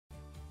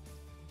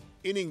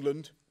In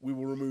England, we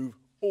will remove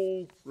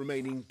all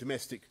remaining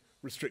domestic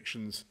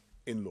restrictions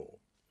in law.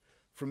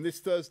 From this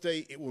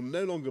Thursday, it will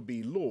no longer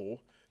be law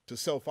to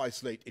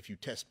self-isolate if you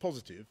test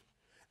positive,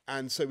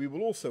 and so we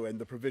will also end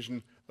the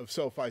provision of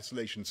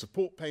self-isolation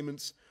support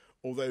payments,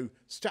 although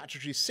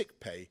statutory sick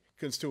pay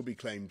can still be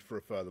claimed for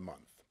a further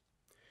month.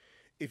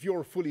 If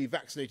you're a fully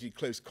vaccinated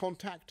close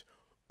contact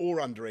or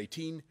under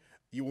 18,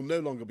 you will no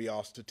longer be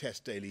asked to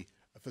test daily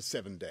for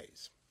 7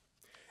 days.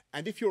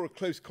 And if you're a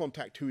close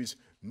contact who is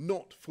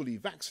not fully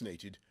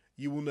vaccinated,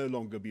 you will no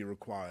longer be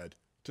required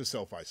to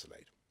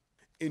self-isolate.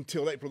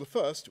 Until April the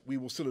 1st, we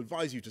will still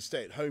advise you to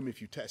stay at home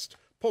if you test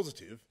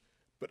positive,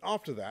 but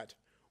after that,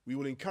 we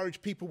will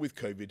encourage people with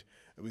COVID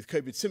and with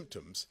COVID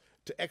symptoms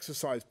to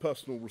exercise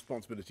personal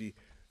responsibility,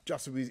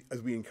 just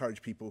as we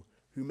encourage people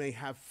who may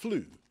have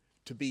flu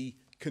to be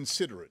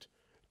considerate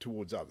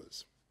towards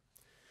others.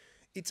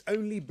 It's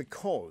only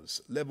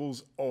because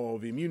levels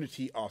of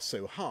immunity are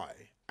so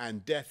high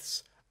and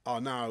deaths are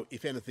now,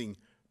 if anything,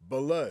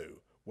 below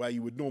where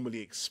you would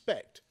normally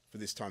expect for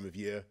this time of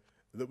year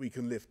that we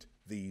can lift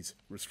these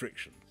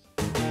restrictions.